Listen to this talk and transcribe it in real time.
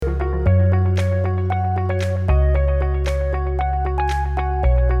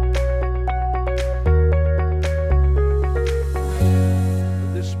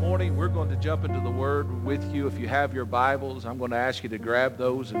have your Bibles, I'm going to ask you to grab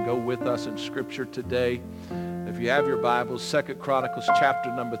those and go with us in Scripture today. If you have your Bibles, 2 Chronicles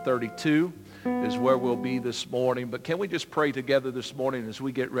chapter number 32 is where we'll be this morning. But can we just pray together this morning as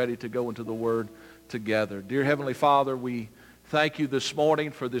we get ready to go into the Word together? Dear Heavenly Father, we thank you this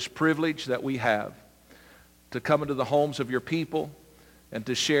morning for this privilege that we have to come into the homes of your people and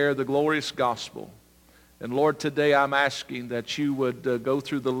to share the glorious gospel. And Lord, today I'm asking that you would go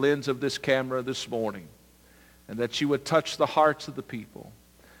through the lens of this camera this morning and that you would touch the hearts of the people.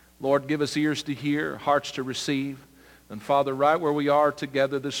 Lord, give us ears to hear, hearts to receive. And Father, right where we are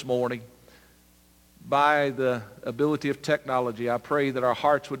together this morning, by the ability of technology, I pray that our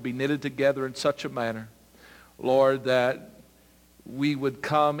hearts would be knitted together in such a manner, Lord, that we would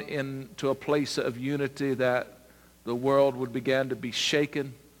come into a place of unity, that the world would begin to be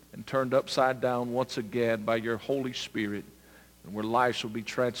shaken and turned upside down once again by your Holy Spirit, and where lives will be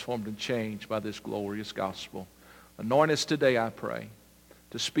transformed and changed by this glorious gospel. Anoint us today, I pray,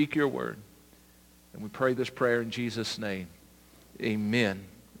 to speak your word. And we pray this prayer in Jesus' name. Amen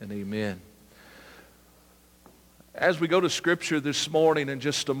and amen. As we go to Scripture this morning in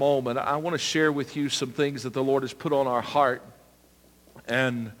just a moment, I want to share with you some things that the Lord has put on our heart.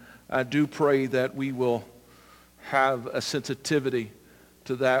 And I do pray that we will have a sensitivity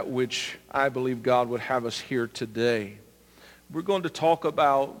to that which I believe God would have us hear today. We're going to talk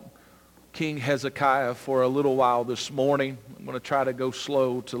about King Hezekiah for a little while this morning. I'm going to try to go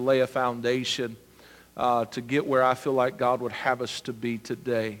slow to lay a foundation to get where I feel like God would have us to be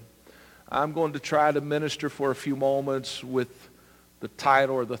today. I'm going to try to minister for a few moments with the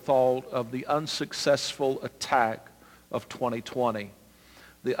title or the thought of the unsuccessful attack of 2020.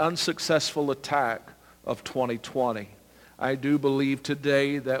 The unsuccessful attack of 2020. I do believe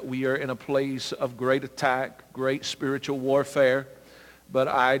today that we are in a place of great attack, great spiritual warfare, but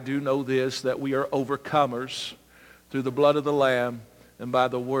I do know this, that we are overcomers through the blood of the Lamb and by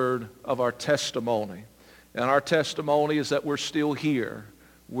the word of our testimony. And our testimony is that we're still here,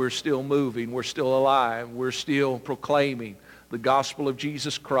 we're still moving, we're still alive, we're still proclaiming the gospel of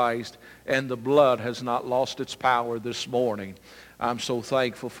Jesus Christ, and the blood has not lost its power this morning. I'm so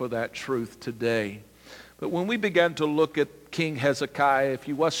thankful for that truth today. But when we began to look at King Hezekiah, if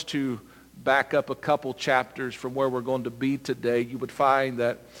you was to back up a couple chapters from where we're going to be today, you would find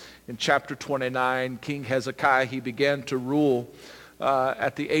that in chapter 29, King Hezekiah, he began to rule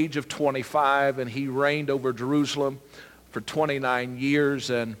at the age of 25, and he reigned over Jerusalem for 29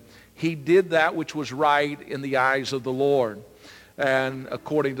 years, and he did that which was right in the eyes of the Lord. And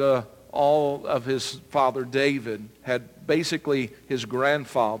according to all of his father David, had basically his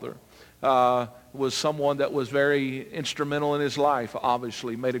grandfather was someone that was very instrumental in his life,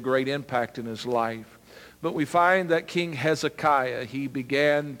 obviously, made a great impact in his life. But we find that King Hezekiah, he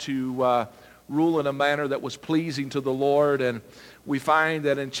began to rule in a manner that was pleasing to the Lord, and we find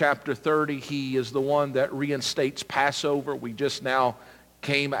that in chapter 30, he is the one that reinstates Passover. We just now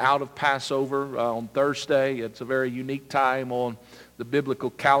came out of Passover on Thursday. It's a very unique time on the biblical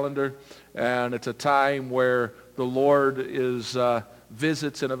calendar, and it's a time where the Lord is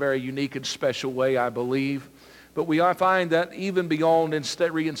visits in a very unique and special way, I believe. But we find that even beyond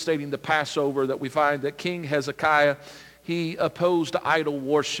reinstating the Passover, that we find that King Hezekiah, he opposed idol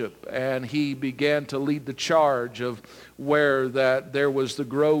worship, and he began to lead the charge of where that there was the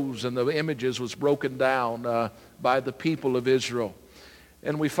groves and the images was broken down by the people of Israel.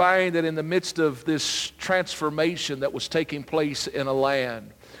 And we find that in the midst of this transformation that was taking place in a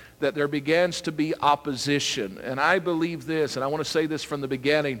land, that there begins to be opposition. And I believe this, and I want to say this from the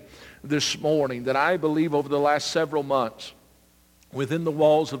beginning this morning, that I believe over the last several months, within the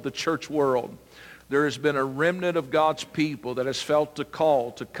walls of the church world, there has been a remnant of God's people that has felt the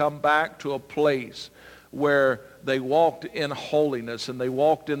call to come back to a place where they walked in holiness, and they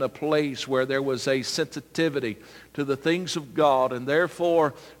walked in a place where there was a sensitivity to the things of God, and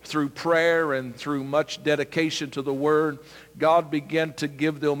therefore through prayer and through much dedication to the Word, God began to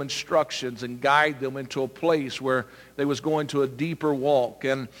give them instructions and guide them into a place where they was going to a deeper walk.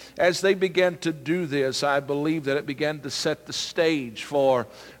 And as they began to do this, I believe that it began to set the stage for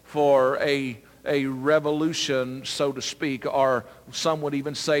a revolution, so to speak, or some would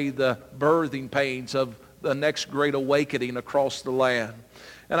even say the birthing pains of the next great awakening across the land.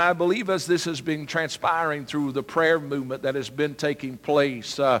 And I believe as this has been transpiring through the prayer movement that has been taking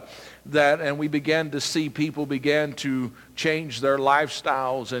place, and we began to see people begin to change their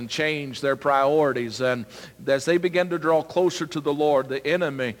lifestyles and change their priorities. And as they begin to draw closer to the Lord, the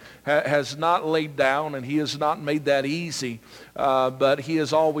enemy has not laid down, and he has not made that easy, but he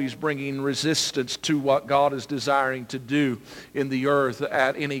is always bringing resistance to what God is desiring to do in the earth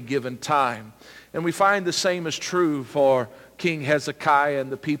at any given time. And we find the same is true for King Hezekiah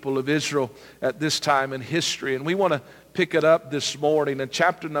and the people of Israel at this time in history. And we want to pick it up this morning in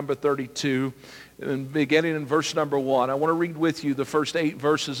chapter number 32, and beginning in verse number 1. I want to read with you the first 8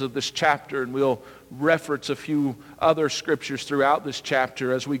 verses of this chapter, and we'll reference a few other scriptures throughout this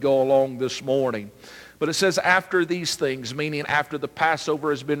chapter as we go along this morning. But it says, after these things, meaning after the Passover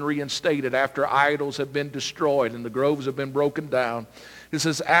has been reinstated, after idols have been destroyed and the groves have been broken down, it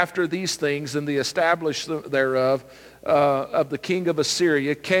says, after these things and the establishment thereof of the king of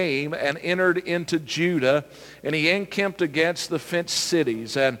Assyria came and entered into Judah, and he encamped against the fenced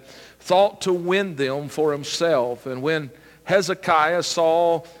cities and thought to win them for himself. And when Hezekiah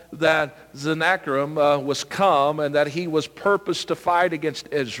saw that Sennacherib was come and that he was purposed to fight against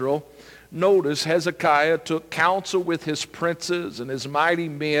Israel, notice Hezekiah took counsel with his princes and his mighty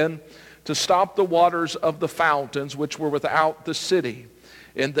men to stop the waters of the fountains which were without the city,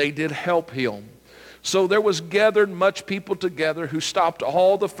 and they did help him. So there was gathered much people together who stopped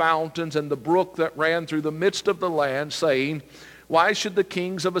all the fountains and the brook that ran through the midst of the land, saying, why should the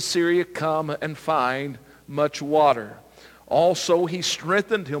kings of Assyria come and find much water? Also he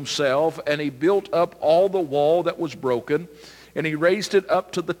strengthened himself, and he built up all the wall that was broken, and he raised it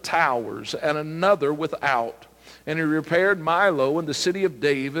up to the towers, and another without. And he repaired Milo in the city of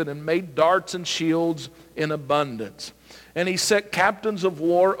David, and made darts and shields in abundance. And he set captains of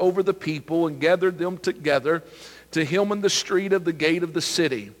war over the people, and gathered them together to him in the street of the gate of the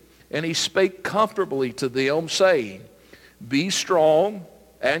city. And he spake comfortably to them, saying, be strong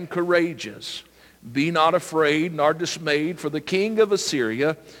and courageous. Be not afraid nor dismayed for the king of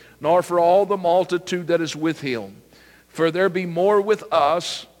Assyria, nor for all the multitude that is with him. For there be more with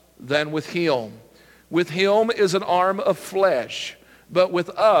us than with him. With him is an arm of flesh, but with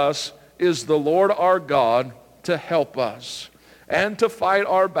us is the Lord our God to help us and to fight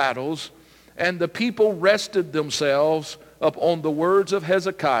our battles. And the people rested themselves upon the words of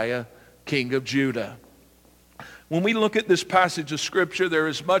Hezekiah, king of Judah. When we look at this passage of Scripture, there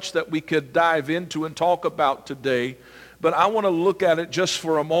is much that we could dive into and talk about today, but I want to look at it just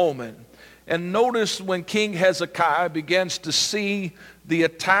for a moment. And notice when King Hezekiah begins to see the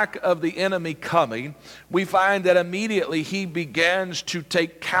attack of the enemy coming, we find that immediately he begins to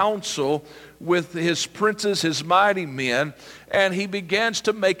take counsel with his princes, his mighty men, and he begins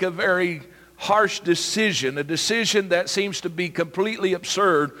to make a very harsh decision, a decision that seems to be completely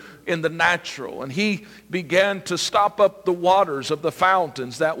absurd in the natural. And he began to stop up the waters of the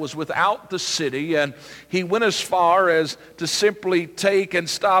fountains that was without the city, and he went as far as to simply take and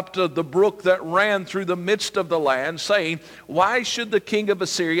stop the brook that ran through the midst of the land, saying, why should the king of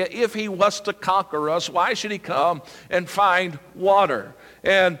Assyria, if he was to conquer us, why should he come and find water?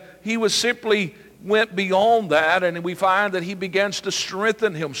 And he was simply went beyond that, and we find that he begins to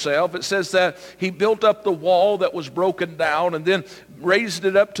strengthen himself. It says that he built up the wall that was broken down and then raised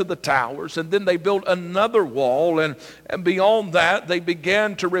it up to the towers, and then they built another wall, and beyond that they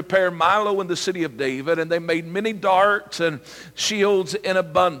began to repair Milo in the city of David, and they made many darts and shields in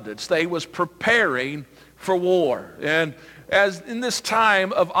abundance. They was preparing for war. And as in this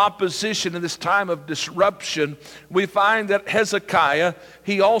time of opposition, in this time of disruption, we find that Hezekiah,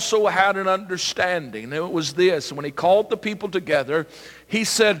 he also had an understanding. And it was this: when he called the people together, he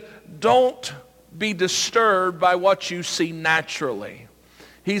said, don't be disturbed by what you see naturally.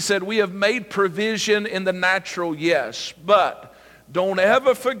 He said, we have made provision in the natural, yes, but don't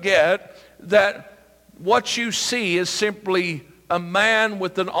ever forget that what you see is simply a man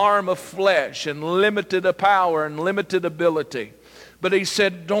with an arm of flesh and limited power and limited ability. But he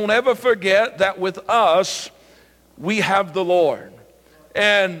said, don't ever forget that with us, we have the Lord.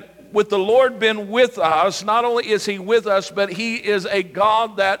 And with the Lord being with us, not only is he with us, but he is a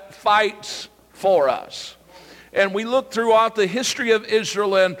God that fights for us. And we look throughout the history of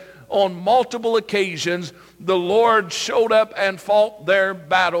Israel, and on multiple occasions, the Lord showed up and fought their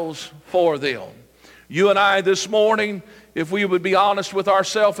battles for them. You and I this morning, if we would be honest with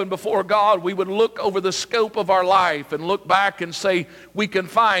ourselves and before God, we would look over the scope of our life and look back and say we can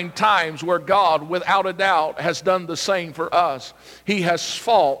find times where God, without a doubt, has done the same for us. He has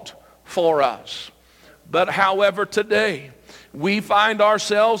fought for us. But however, today, we find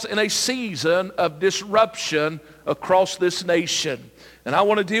ourselves in a season of disruption across this nation. And I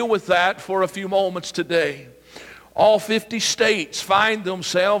want to deal with that for a few moments today. All 50 states find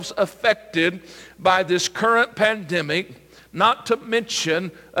themselves affected by this current pandemic, not to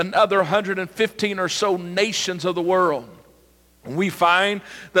mention another 115 or so nations of the world. We find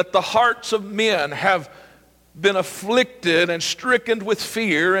that the hearts of men have been afflicted and stricken with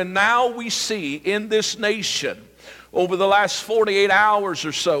fear, and now we see in this nation over the last 48 hours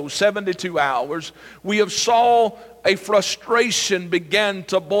or so, 72 hours, we have saw a frustration begin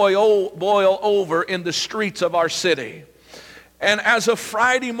to boil over in the streets of our city. And as of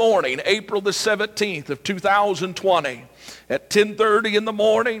Friday morning, April the 17th of 2020, at 10:30 in the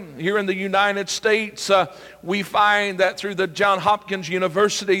morning here in the United States, we find that through the Johns Hopkins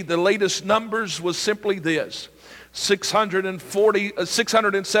University, the latest numbers was simply this: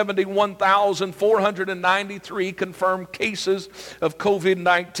 671,493 confirmed cases of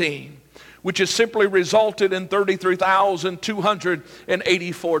COVID-19, which has simply resulted in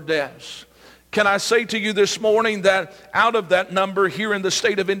 33,284 deaths. Can I say to you this morning that out of that number here in the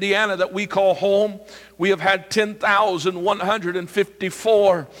state of Indiana that we call home, we have had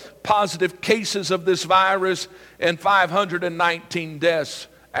 10,154 positive cases of this virus and 519 deaths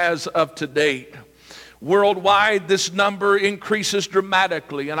as of to date. Worldwide, this number increases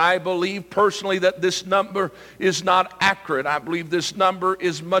dramatically, and I believe personally that this number is not accurate. I believe this number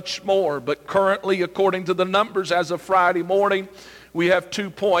is much more, but currently, according to the numbers as of Friday morning, we have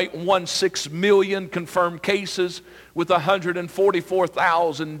 2.16 million confirmed cases with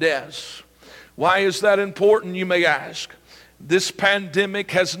 144,000 deaths. Why is that important, you may ask? This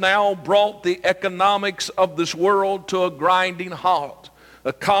pandemic has now brought the economics of this world to a grinding halt.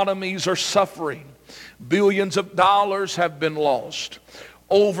 Economies are suffering. Billions of dollars have been lost.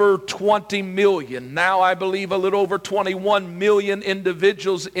 Over 20 million, now I believe a little over 21 million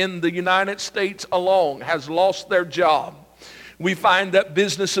individuals in the United States alone has lost their job. We find that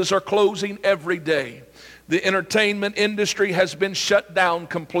businesses are closing every day. The entertainment industry has been shut down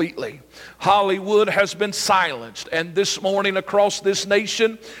completely. Hollywood has been silenced. And this morning across this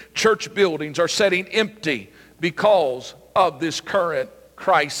nation, church buildings are sitting empty because of this current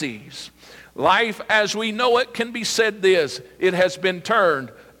crisis. Life as we know it can be said this: it has been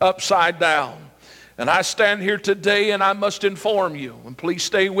turned upside down. And I stand here today and I must inform you, and please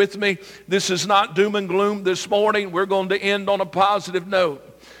stay with me, this is not doom and gloom this morning. We're going to end on a positive note.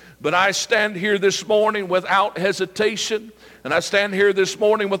 But I stand here this morning without hesitation, and I stand here this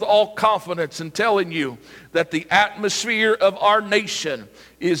morning with all confidence in telling you that the atmosphere of our nation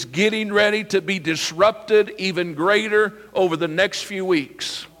is getting ready to be disrupted even greater over the next few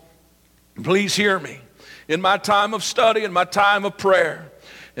weeks. Please hear me. In my time of study, in my time of prayer,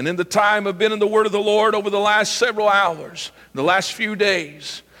 and in the time I've been in the Word of the Lord over the last several hours, the last few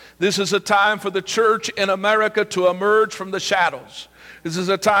days, this is a time for the church in America to emerge from the shadows. This is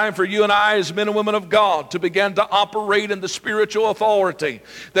a time for you and I as men and women of God to begin to operate in the spiritual authority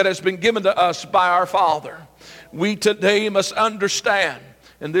that has been given to us by our Father. We today must understand,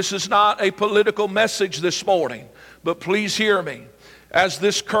 and this is not a political message this morning, but please hear me. As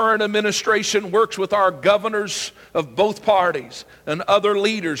this current administration works with our governors of both parties and other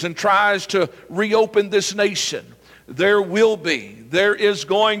leaders and tries to reopen this nation, there is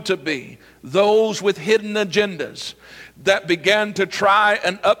going to be those with hidden agendas that began to try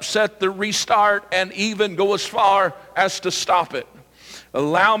and upset the restart and even go as far as to stop it.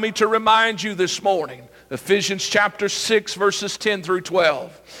 Allow me to remind you this morning, Ephesians chapter 6, verses 10 through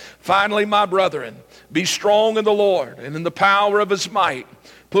 12. Finally, my brethren, be strong in the Lord and in the power of his might.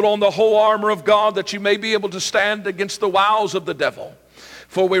 Put on the whole armor of God that you may be able to stand against the wiles of the devil.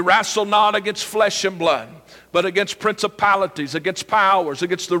 For we wrestle not against flesh and blood, but against principalities, against powers,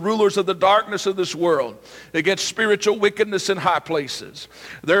 against the rulers of the darkness of this world, against spiritual wickedness in high places.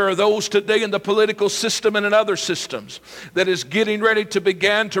 There are those today in the political system and in other systems that is getting ready to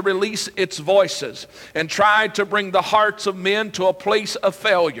begin to release its voices and try to bring the hearts of men to a place of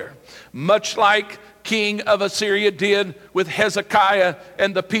failure, much like King of Assyria did with Hezekiah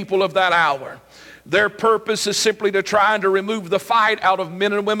and the people of that hour. Their purpose is simply to try and to remove the fight out of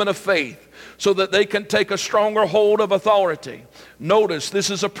men and women of faith so that they can take a stronger hold of authority. Notice,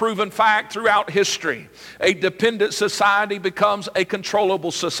 this is a proven fact throughout history. A dependent society becomes a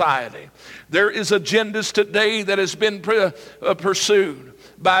controllable society. There is agendas today that has been pursued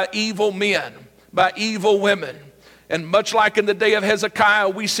by evil men, by evil women. And much like in the day of Hezekiah,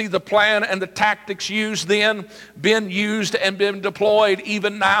 we see the plan and the tactics used then, been used and been deployed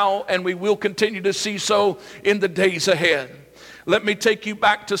even now, and we will continue to see so in the days ahead. Let me take you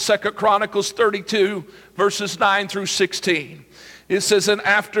back to 2 Chronicles 32, verses 9 through 16. It says, and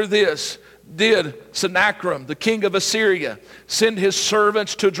after this did Sennacherib, the king of Assyria, send his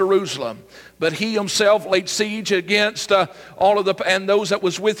servants to Jerusalem. But he himself laid siege against and those that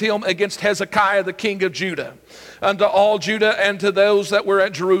was with him against Hezekiah, the king of Judah, unto all Judah and to those that were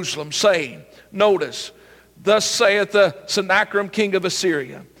at Jerusalem, saying, notice, thus saith the Sennacherib, king of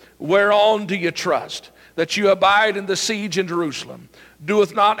Assyria, whereon do you trust? that you abide in the siege in Jerusalem.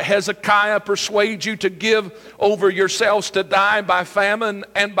 Doeth not Hezekiah persuade you to give over yourselves to die by famine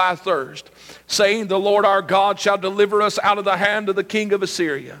and by thirst, saying, the Lord our God shall deliver us out of the hand of the king of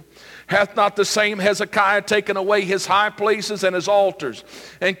Assyria? Hath not the same Hezekiah taken away his high places and his altars,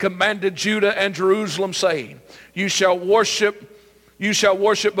 and commanded Judah and Jerusalem, saying, You shall worship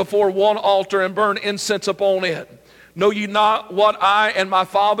before one altar and burn incense upon it? Know ye not what I and my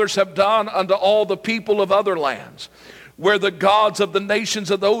fathers have done unto all the people of other lands? Were the gods of the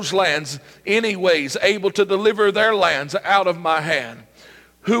nations of those lands anyways able to deliver their lands out of my hand?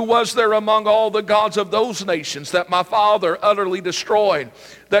 Who was there among all the gods of those nations that my father utterly destroyed,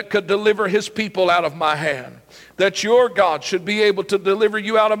 that could deliver his people out of my hand? That your God should be able to deliver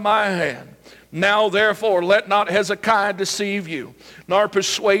you out of my hand. Now therefore let not Hezekiah deceive you, nor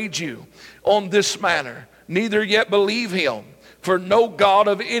persuade you on this manner, neither yet believe him. For no God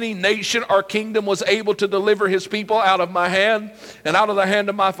of any nation or kingdom was able to deliver his people out of my hand and out of the hand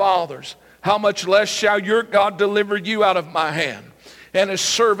of my fathers. How much less shall your God deliver you out of my hand? And his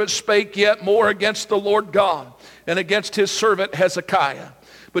servant spake yet more against the Lord God and against his servant Hezekiah.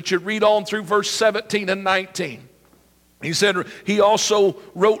 But you read on through verse 17 and 19. He said he also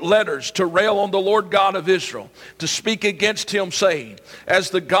wrote letters to rail on the Lord God of Israel, to speak against him, saying, As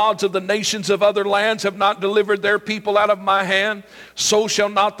the gods of the nations of other lands have not delivered their people out of my hand, so shall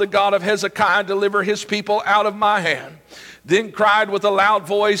not the God of Hezekiah deliver his people out of my hand. Then cried with a loud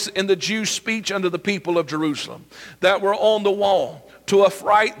voice in the Jews' speech unto the people of Jerusalem that were on the wall, to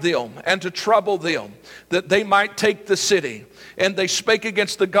affright them and to trouble them, that they might take the city. And they spake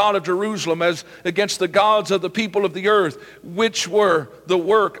against the God of Jerusalem as against the gods of the people of the earth, which were the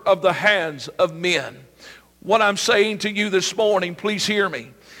work of the hands of men. What I'm saying to you this morning, please hear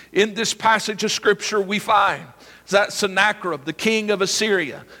me. In this passage of Scripture we find that Sennacherib, the king of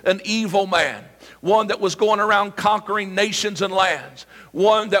Assyria, an evil man, one that was going around conquering nations and lands,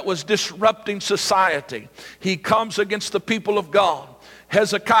 one that was disrupting society. He comes against the people of God.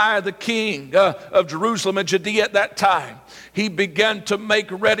 Hezekiah, the king of Jerusalem and Judea at that time, he began to make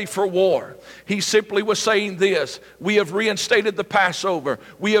ready for war. He simply was saying this: we have reinstated the Passover.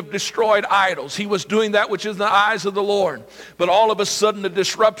 We have destroyed idols. He was doing that which is in the eyes of the Lord. But all of a sudden a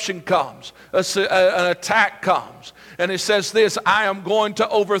disruption comes, an attack comes. And it says this: I am going to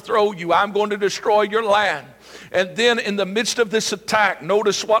overthrow you. I'm going to destroy your land. And then in the midst of this attack,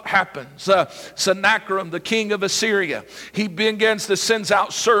 notice what happens. Sennacherib, the king of Assyria, he begins to send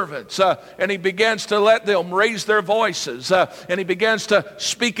out servants, and he begins to let them raise their voices, and he begins to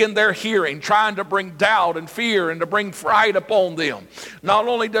speak in their hearing, trying to bring doubt and fear and to bring fright upon them. Not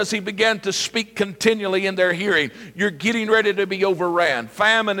only does he begin to speak continually in their hearing, you're getting ready to be overran.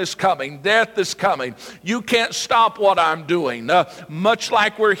 Famine is coming. Death is coming. You can't stop what I'm doing. Much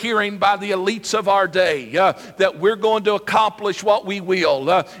like we're hearing by the elites of our day, that we're going to accomplish what we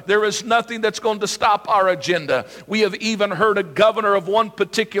will. There is nothing that's going to stop our agenda. We have even heard a governor of one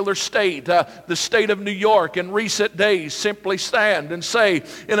particular state, the state of New York, in recent days simply stand and say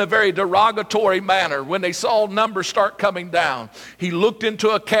in a very derogatory manner, when they saw numbers start coming down, he looked into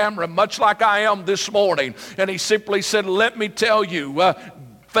a camera much like I am this morning, and he simply said, let me tell you,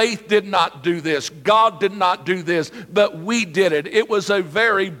 faith did not do this. God did not do this, but we did it. It was a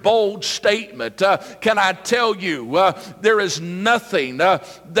very bold statement. Can I tell you, there is nothing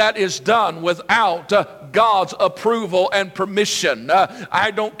that is done without God's approval and permission.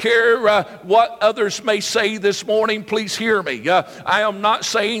 I don't care what others may say this morning. Please hear me. I am not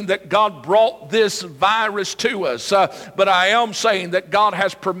saying that God brought this virus to us, but I am saying that God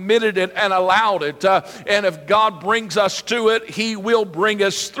has permitted it and allowed it. And if God brings us to it, He will bring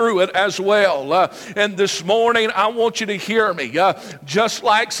us through it as well. And this morning, I want you to hear me. Just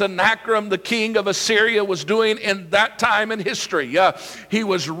like Sennacherib, the king of Assyria, was doing in that time in history, he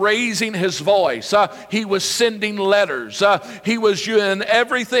was raising his voice. He was sending letters. He was doing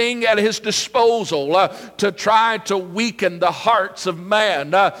everything at his disposal to try to weaken the hearts of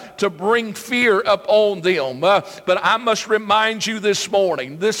man, to bring fear upon them. But I must remind you this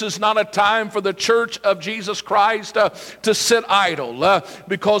morning, this is not a time for the church of Jesus Christ to sit idle.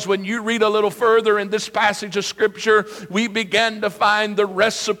 Because when you read a little further in this passage of Scripture, we begin to find the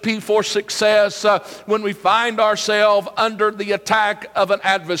recipe for success when we find ourselves under the attack of an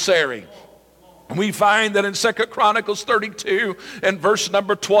adversary. We find that in 2 Chronicles 32 and verse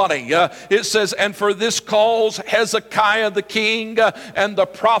number 20, it says, "And for this cause Hezekiah the king and the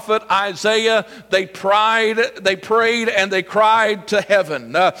prophet Isaiah, they prayed and they cried to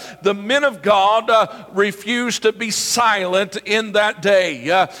heaven." The men of God refused to be silent in that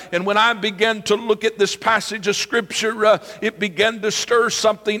day. And when I began to look at this passage of Scripture, it began to stir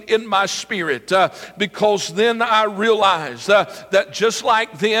something in my spirit, because then I realized that just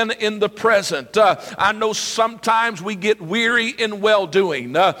like then in the present, I know sometimes we get weary in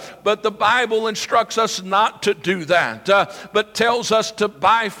well-doing, but the Bible instructs us not to do that, but tells us to,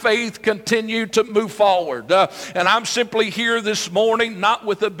 by faith, continue to move forward. And I'm simply here this morning, not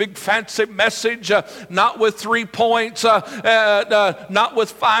with a big fancy message, not with 3 points, not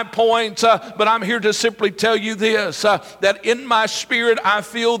with 5 points, but I'm here to simply tell you this, that in my spirit I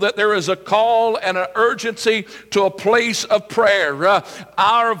feel that there is a call and an urgency to a place of prayer.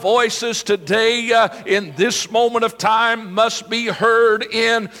 Our voices today, in this moment of time, must be heard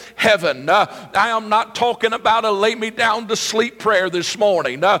in heaven. I am not talking about a lay me down to sleep prayer this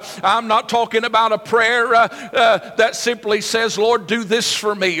morning. I'm not talking about a prayer that simply says, "Lord, do this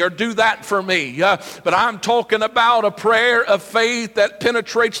for me," or "do that for me." But I'm talking about a prayer of faith that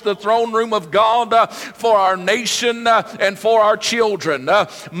penetrates the throne room of God for our nation and for our children.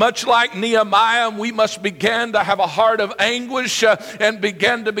 Much like Nehemiah, we must begin to have a heart of anguish and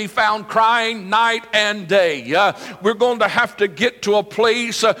begin to be found crying night and day. We're going to have to get to a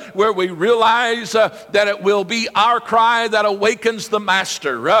place where we realize that it will be our cry that awakens the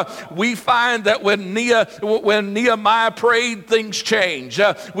master. We find that when Nehemiah prayed, things changed.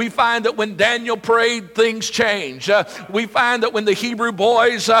 We find that when Daniel prayed, things changed. We find that when the Hebrew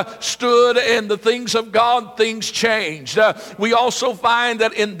boys stood in the things of God, things changed. We also find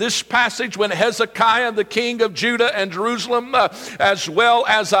that in this passage, when Hezekiah, the king of Judah and Jerusalem, as well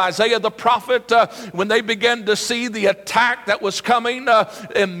as Isaiah the prophet, when they began to see the attack that was coming,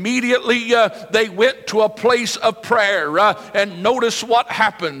 immediately they went to a place of prayer. And notice what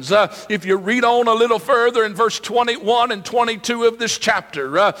happens. If you read on a little further in verse 21 and 22 of this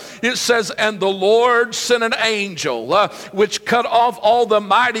chapter, it says, "And the Lord sent an angel, which cut off all the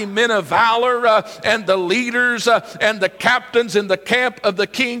mighty men of valor and the leaders and the captains in the camp of the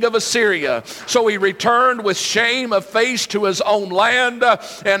king of Assyria. So he returned with shame of face to his own land.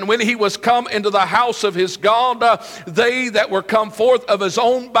 And when he was come into the house of his God, they that were come forth of his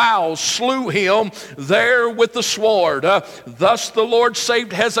own bowels slew him there with the sword. Thus the Lord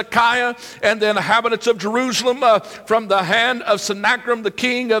saved Hezekiah and the inhabitants of Jerusalem from the hand of Sennacherib the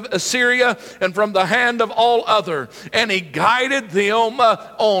king of Assyria and from the hand of all other. And he guided them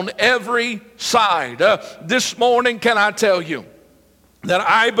on every side." This morning, can I tell you that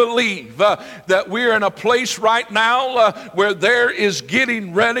I believe that we're in a place right now where there is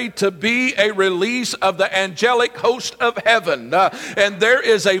getting ready to be a release of the angelic host of heaven. And there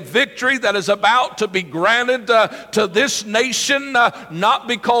is a victory that is about to be granted to this nation, not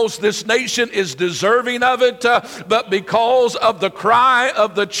because this nation is deserving of it, but because of the cry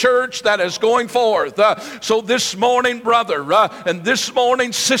of the church that is going forth. So this morning, brother, and this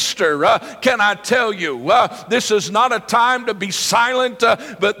morning, sister, can I tell you, this is not a time to be silent,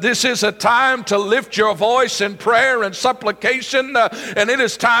 but this is a time to lift your voice in prayer and supplication, and it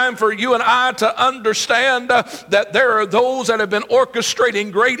is time for you and I to understand that there are those that have been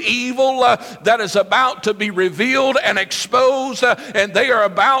orchestrating great evil that is about to be revealed and exposed, and they are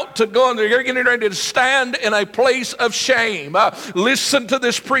about to go and they're getting ready to stand in a place of shame. Listen to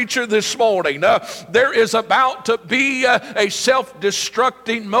this preacher this morning. There is about to be a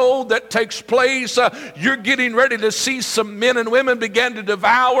self-destructing mode that takes place. You're getting ready to see some men and women begin to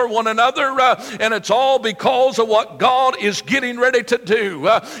devour one another, and it's all because of what God is getting ready to do.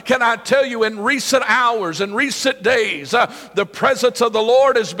 Can I tell you, in recent hours and recent days, the presence of the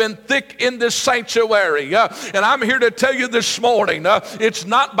Lord has been thick in this sanctuary, and I'm here to tell you this morning, it's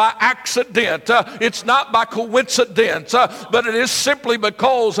not by accident, it's not by coincidence, but it is simply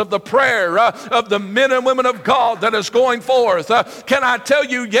because of the prayer of the men and women of God that is going forth. Can I tell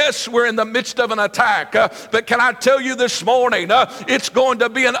you, yes, we're in the midst of an attack, but can I tell you this morning, it's going to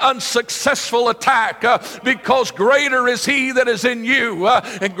be an unsuccessful attack, because greater is he that is in you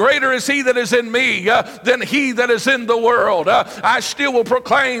and greater is he that is in me than he that is in the world. I still will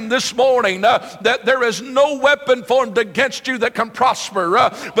proclaim this morning that there is no weapon formed against you that can prosper,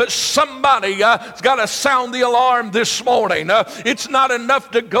 but somebody has got to sound the alarm this morning. It's not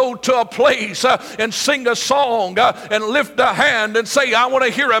enough to go to a place and sing a song and lift a hand and say, I want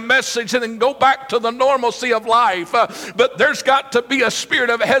to hear a message, and then go back to the normalcy of life, but there's got to to be a spirit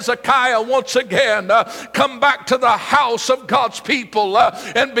of Hezekiah once again. Come back to the house of God's people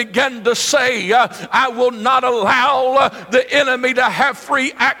and begin to say, I will not allow the enemy to have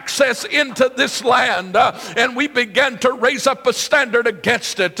free access into this land. And we began to raise up a standard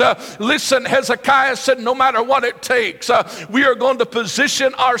against it. Listen, Hezekiah said, no matter what it takes, we are going to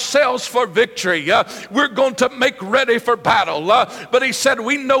position ourselves for victory. We're going to make ready for battle. But he said,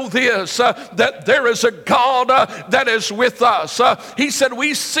 we know this, that there is a God that is with us. He said,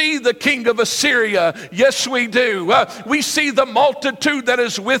 we see the king of Assyria. Yes, we do. We see the multitude that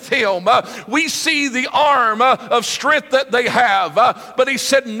is with him. We see the arm of strength that they have. But he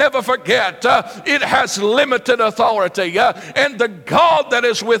said, never forget, it has limited authority. And the God that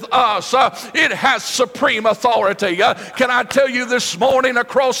is with us, it has supreme authority. Can I tell you this morning,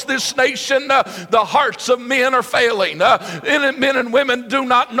 across this nation, the hearts of men are failing. Men and women do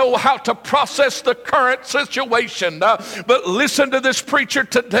not know how to process the current situation. But listen to this preacher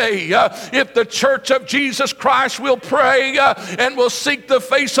today. If the church of Jesus Christ will pray and will seek the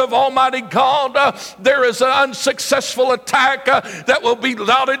face of Almighty God, there is an unsuccessful attack that will be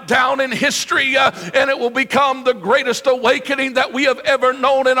lauded down in history, and it will become the greatest awakening that we have ever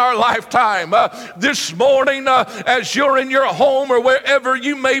known in our lifetime. This morning, as you're in your home or wherever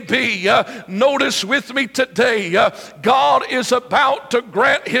you may be, notice with me today, God is about to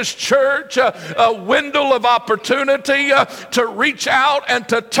grant his church a window of opportunity to reach out and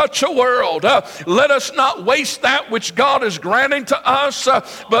to touch a world. Let us not waste that which God is granting to us,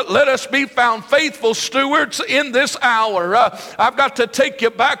 but let us be found faithful stewards in this hour. I've got to take you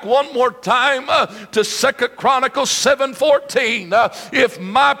back one more time to 2 Chronicles 7:14. If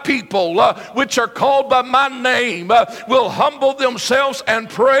my people, which are called by my name, will humble themselves and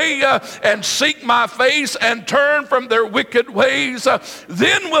pray and seek my face and turn from their wicked ways,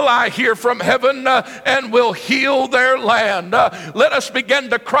 then will I hear from heaven and will heal their land. Let us begin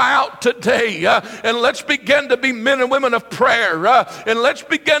to cry out today, and let's begin to be men and women of prayer, and let's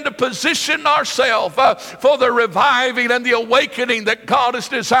begin to position ourselves for the reviving and the awakening that God is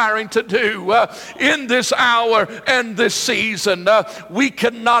desiring to do in this hour and this season. We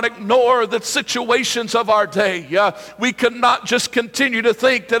cannot ignore the situations of our day. We cannot just continue to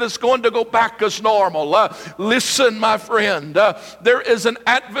think that it's going to go back as normal. Listen, my friend, there is an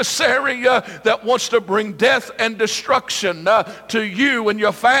adversary that wants to bring death and destruction to you and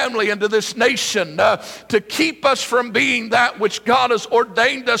your family and to this nation, to keep us from being that which God has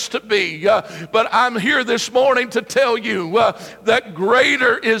ordained us to be. But I'm here this morning to tell you that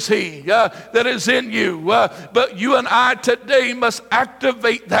greater is he that is in you. But you and I today must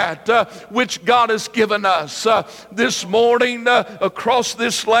activate that which God has given us. This morning across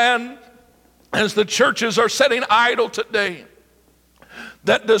this land, as the churches are setting idle today,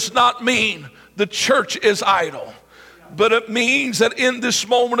 that does not mean the church is idle. But it means that in this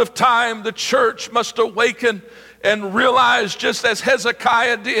moment of time, the church must awaken and realize, just as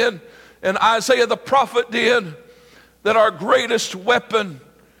Hezekiah did and Isaiah the prophet did, that our greatest weapon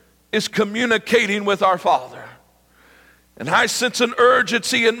is communicating with our Father. And I sense an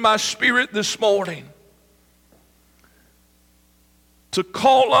urgency in my spirit this morning to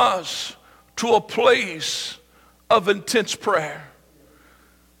call us to a place of intense prayer.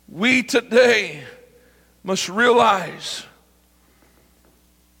 We today must realize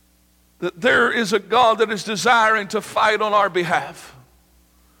that there is a God that is desiring to fight on our behalf.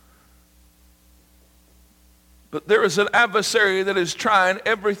 But there is an adversary that is trying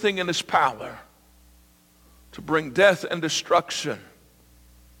everything in his power to bring death and destruction.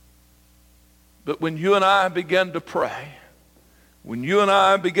 But when you and I begin to pray, when you and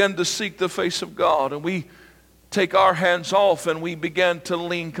I begin to seek the face of God, and we take our hands off and we begin to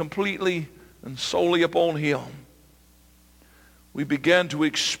lean completely and solely upon him, we begin to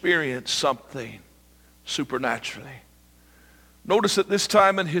experience something supernaturally. Notice at this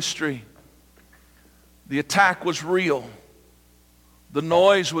time in history, the attack was real. The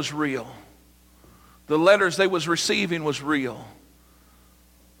noise was real. The letters they was receiving was real.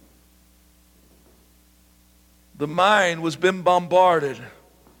 The mind was being bombarded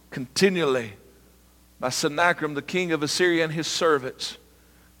continually by Sennacherib, the king of Assyria, and his servants,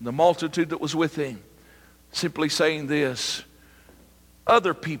 and the multitude that was with him, simply saying this: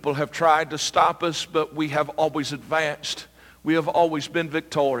 other people have tried to stop us, but we have always advanced. We have always been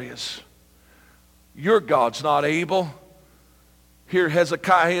victorious. Your God's not able. Here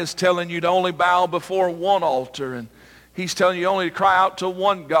Hezekiah is telling you to only bow before one altar, and he's telling you only to cry out to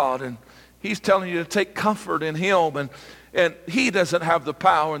one God, and he's telling you to take comfort in him, and he doesn't have the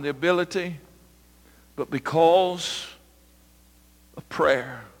power and the ability, but because of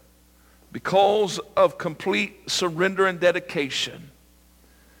prayer, Because of complete surrender and dedication,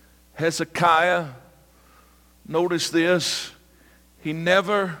 Hezekiah, notice this, he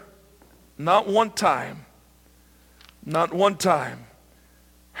never, not one time,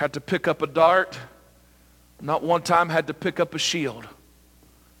 had to pick up a dart, not one time had to pick up a shield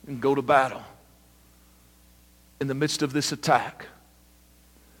and go to battle in the midst of this attack.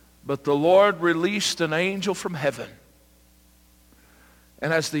 But the Lord released an angel from heaven.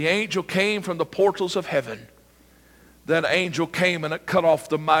 And as the angel came from the portals of heaven, that angel came and it cut off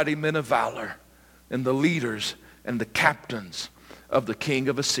the mighty men of valor and the leaders and the captains of the king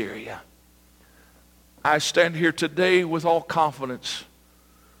of Assyria. I stand here today with all confidence,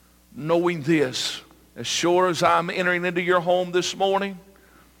 knowing this, as sure as I'm entering into your home this morning,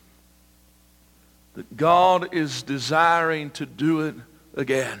 that God is desiring to do it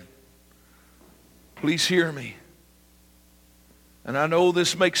again. Please hear me. And I know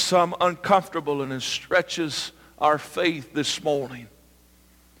this makes some uncomfortable and it stretches our faith this morning.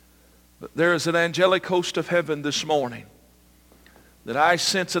 But there is an angelic host of heaven this morning that I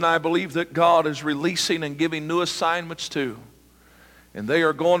sense and I believe that God is releasing and giving new assignments to. And they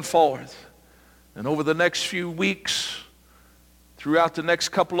are going forth. And over the next few weeks, throughout the next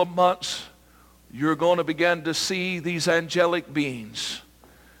couple of months, you're going to begin to see these angelic beings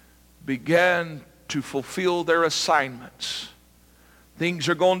begin to fulfill their assignments. Things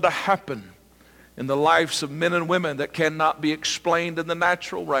are going to happen in the lives of men and women that cannot be explained in the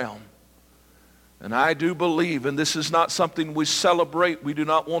natural realm. And I do believe, and this is not something we celebrate, we do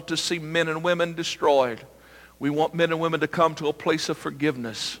not want to see men and women destroyed. We want men and women to come to a place of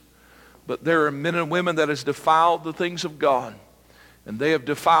forgiveness. But there are men and women that has defiled the things of God, and they have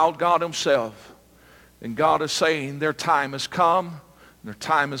defiled God himself. And God is saying their time has come, and their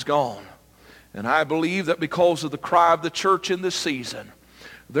time is gone. And I believe that because of the cry of the church in this season,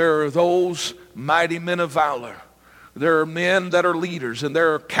 there are those mighty men of valor. There are men that are leaders, and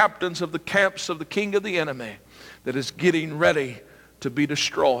there are captains of the camps of the king of the enemy that is getting ready to be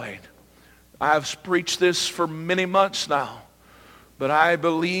destroyed. I've preached this for many months now, but I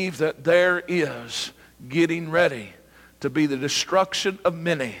believe that there is getting ready to be the destruction of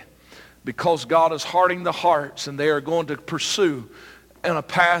many, because God is hardening the hearts, and they are going to pursue in a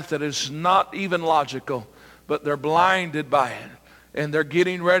path that is not even logical, but they're blinded by it, and they're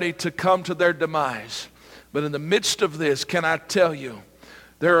getting ready to come to their demise. But in the midst of this, can I tell you,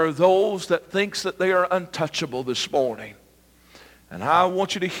 there are those that thinks that they are untouchable this morning. And I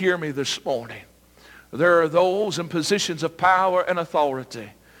want you to hear me this morning. There are those in positions of power and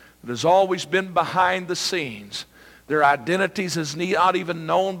authority that has always been behind the scenes. Their identities is not even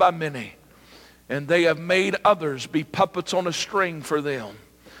known by many. And they have made others be puppets on a string for them.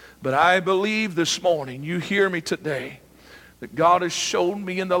 But I believe this morning, you hear me today, that God has shown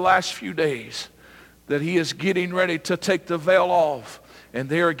me in the last few days that he is getting ready to take the veil off, and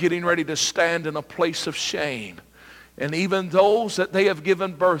they are getting ready to stand in a place of shame. And even those that they have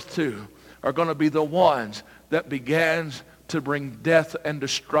given birth to are going to be the ones that begins to bring death and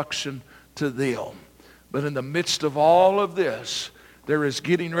destruction to them. But in the midst of all of this, there is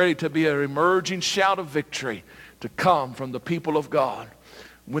getting ready to be an emerging shout of victory to come from the people of God.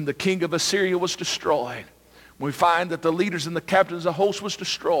 When the king of Assyria was destroyed, we find that the leaders and the captains of the host was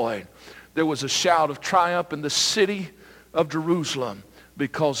destroyed, there was a shout of triumph in the city of Jerusalem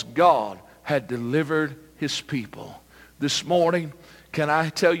because God had delivered his people. This morning, can I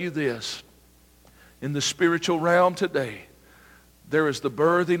tell you this? In the spiritual realm today, there is the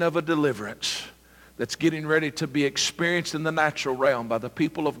birthing of a deliverance that's getting ready to be experienced in the natural realm by the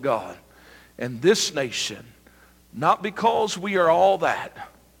people of God. And this nation, not because we are all that,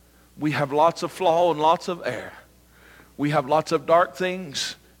 we have lots of flaw and lots of error. We have lots of dark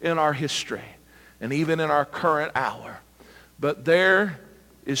things in our history and even in our current hour. But there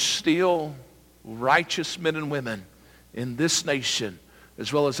is still righteous men and women in this nation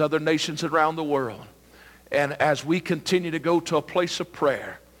as well as other nations around the world. And as we continue to go to a place of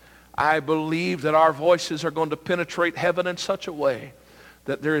prayer, I believe that our voices are going to penetrate heaven in such a way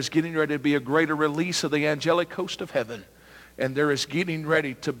that there is getting ready to be a greater release of the angelic host of heaven. And there is getting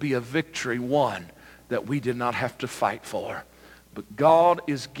ready to be a victory won that we did not have to fight for. But God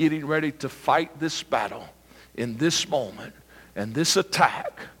is getting ready to fight this battle in this moment. And this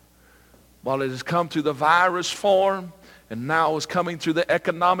attack, while it has come through the virus form and now is coming through the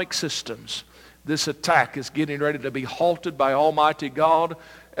economic systems, this attack is getting ready to be halted by Almighty God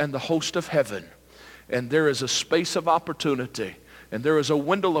and the host of heaven. And there is a space of opportunity, and there is a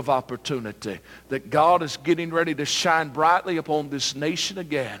window of opportunity that God is getting ready to shine brightly upon this nation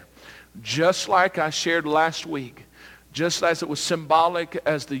again. Just like I shared last week, just as it was symbolic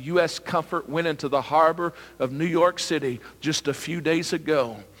as the U.S. Comfort went into the harbor of New York City just a few days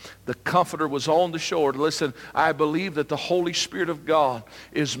ago. The Comforter was on the shore. Listen, I believe that the Holy Spirit of God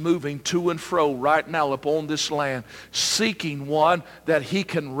is moving to and fro right now upon this land, seeking one that he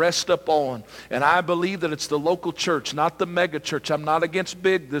can rest upon. And I believe that it's the local church, not the mega church. I'm not against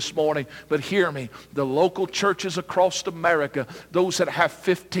big this morning, but hear me. The local churches across America, those that have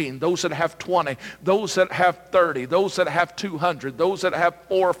 15, those that have 20, those that have 30, those that have 200, those that have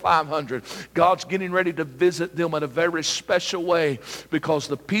 400 or 500, God's getting ready to visit them in a very special way, because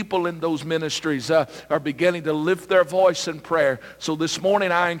the people in those ministries are beginning to lift their voice in prayer. So this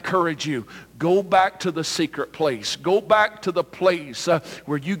morning I encourage you, go back to the secret place. Go back to the place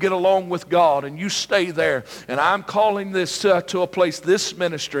where you get along with God and you stay there. And I'm calling this to a place, this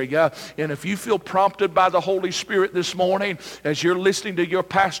ministry. And if you feel prompted by the Holy Spirit this morning, as you're listening to your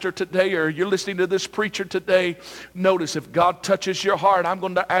pastor today or you're listening to this preacher today, notice if God touches your heart, I'm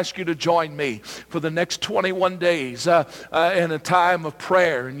going to ask you to join me for the next 21 days in a time of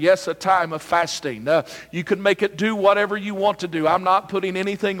prayer. And yes, a time of fasting. You can make it do whatever you want to do. I'm not putting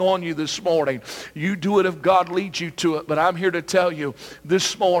anything on you this morning. You do it if God leads you to it. But I'm here to tell you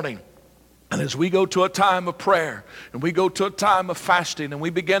this morning, and as we go to a time of prayer, and we go to a time of fasting, and we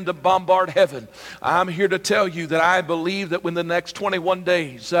begin to bombard heaven, I'm here to tell you that I believe that in the next 21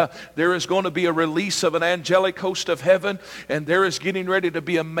 days, there is going to be a release of an angelic host of heaven, and there is getting ready to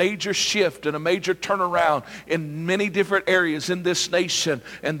be a major shift and a major turnaround in many different areas in this nation.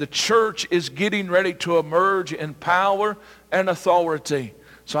 And the church is getting ready to emerge in power and authority.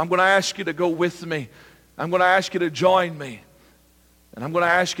 So I'm going to ask you to go with me. I'm going to ask you to join me. And I'm going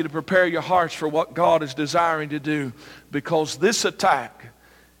to ask you to prepare your hearts for what God is desiring to do, because this attack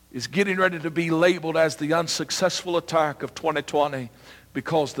is getting ready to be labeled as the unsuccessful attack of 2020,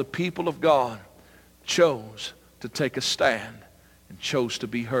 because the people of God chose to take a stand and chose to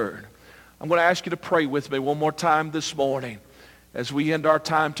be heard. I'm going to ask you to pray with me one more time this morning as we end our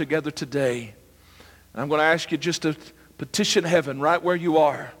time together today. And I'm going to ask you just to petition heaven right where you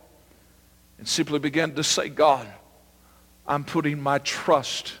are and simply begin to say, God, I'm putting my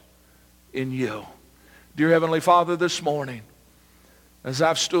trust in you. Dear Heavenly Father, this morning, as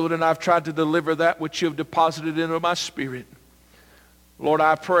I've stood and I've tried to deliver that which you have deposited into my spirit, Lord,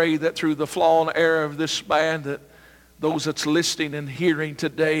 I pray that through the flaw and error of this man, that those that's listening and hearing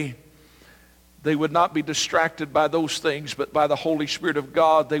today, they would not be distracted by those things, but by the Holy Spirit of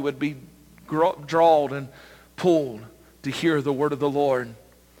God, they would be drawn and pulled to hear the word of the Lord,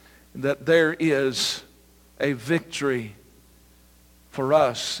 and that there is a victory for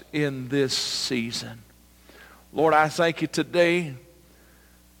us in this season. Lord, I thank you today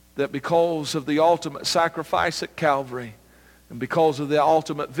that because of the ultimate sacrifice at Calvary and because of the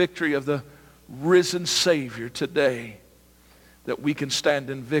ultimate victory of the risen Savior today, that we can stand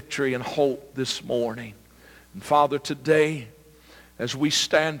in victory and hope this morning. And Father, today, as we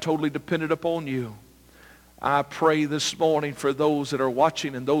stand totally dependent upon you, I pray this morning for those that are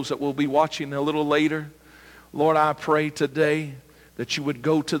watching and those that will be watching a little later. Lord, I pray today that you would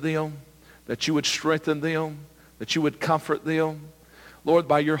go to them, that you would strengthen them, that you would comfort them. Lord,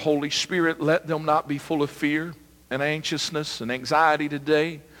 by your Holy Spirit, let them not be full of fear and anxiousness and anxiety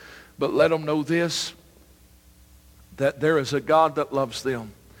today, but let them know this, that there is a God that loves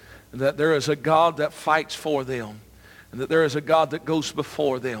them, and that there is a God that fights for them, and that there is a God that goes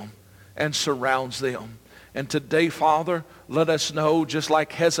before them and surrounds them. And today, Father, let us know, just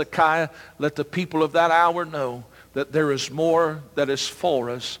like Hezekiah, let the people of that hour know that there is more that is for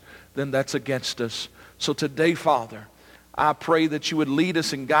us than that's against us. So today, Father, I pray that you would lead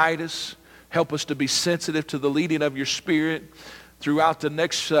us and guide us. Help us to be sensitive to the leading of your Spirit throughout the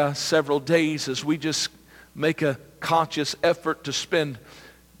next several days, as we just make a conscious effort to spend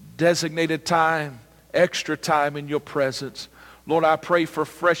designated time, extra time in your presence. Lord, I pray for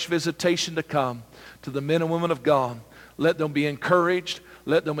fresh visitation to come to the men and women of God. Let them be encouraged.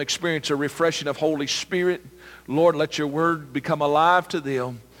 Let them experience a refreshing of Holy Spirit. Lord, let your word become alive to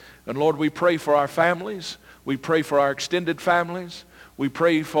them. And Lord, we pray for our families. We pray for our extended families. We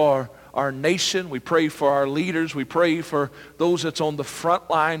pray for our nation. We pray for our leaders. We pray for those that's on the front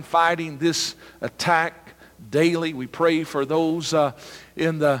line fighting this attack daily. We pray for those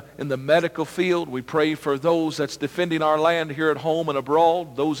in the medical field. We pray for those that's defending our land here at home and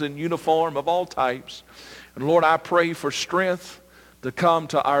abroad, those in uniform of all types. And Lord, I pray for strength to come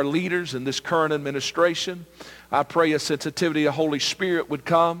to our leaders in this current administration. I pray a sensitivity of Holy Spirit would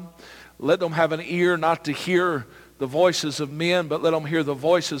come. Let them have an ear not to hear the voices of men, but let them hear the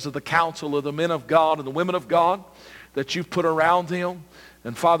voices of the counsel of the men of God and the women of God that you've put around them.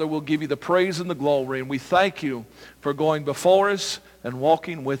 And Father, we'll give you the praise and the glory, and we thank you for going before us and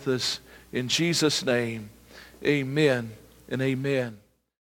walking with us. In Jesus' name, amen and amen.